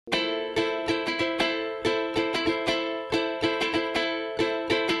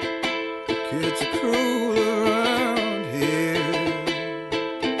are cruel around here.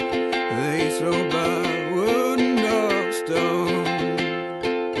 They throw by wood and dog stone.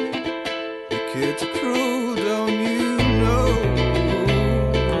 The kids are cruel, don't you know?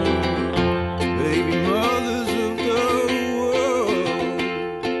 Baby mothers of the world.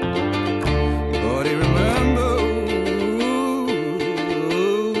 Lordy, remember.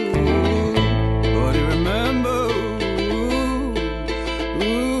 Lordy, remember.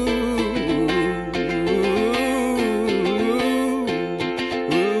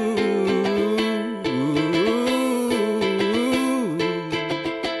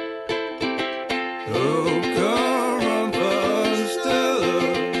 Oh, come run, fun, Stella.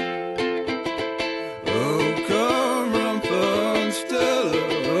 Oh, come run, fun, Stella.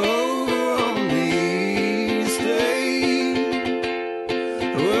 Over on the stage,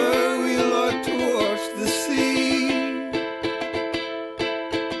 where we like to watch the sea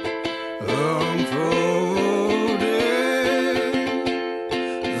unfolding,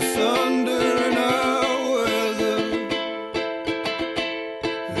 the thunder in our weather,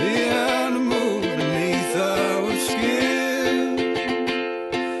 the animals beneath our skin,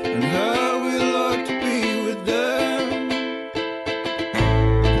 and how we like to be with them.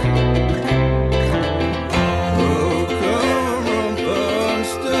 Oh, come run, fun,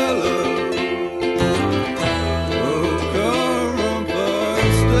 Stella. Oh, come run, fun,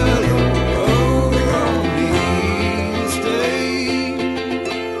 Stella. Over on the stage,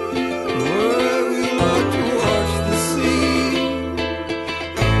 where we like to watch the sea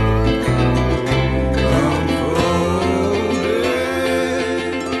unfolding,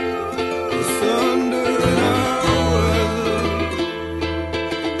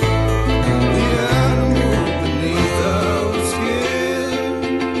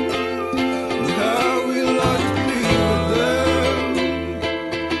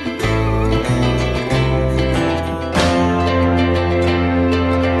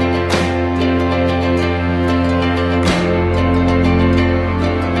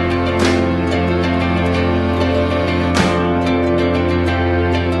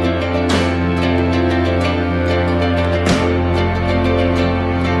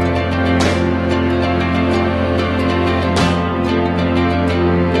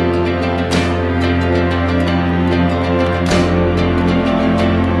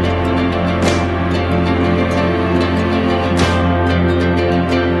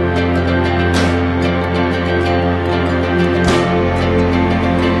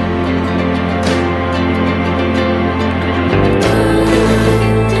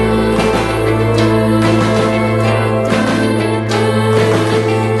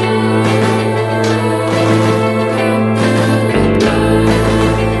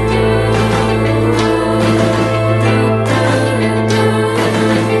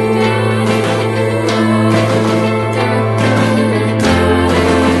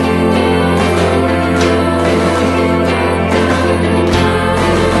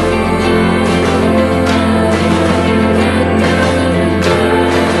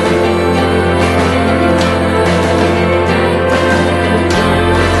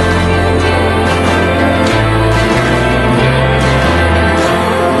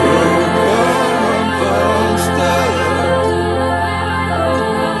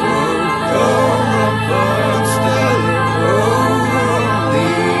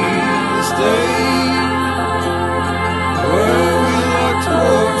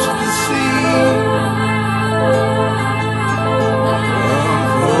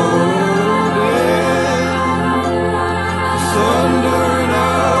 the thunder in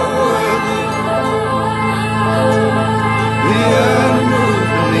our weather, the animals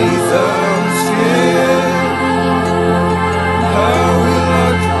beneath our skin, and how we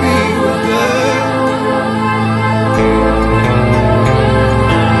like to be with them.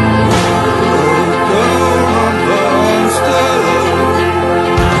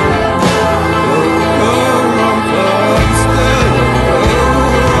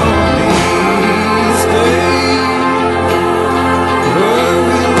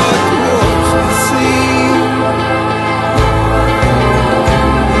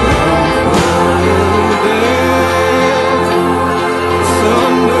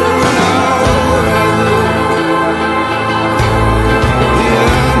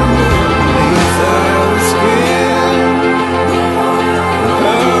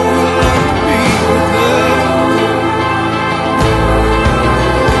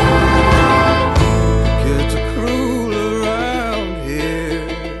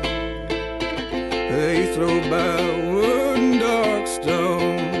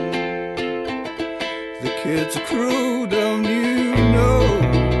 It's a crew, don't you know?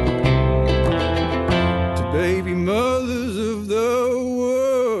 baby mother.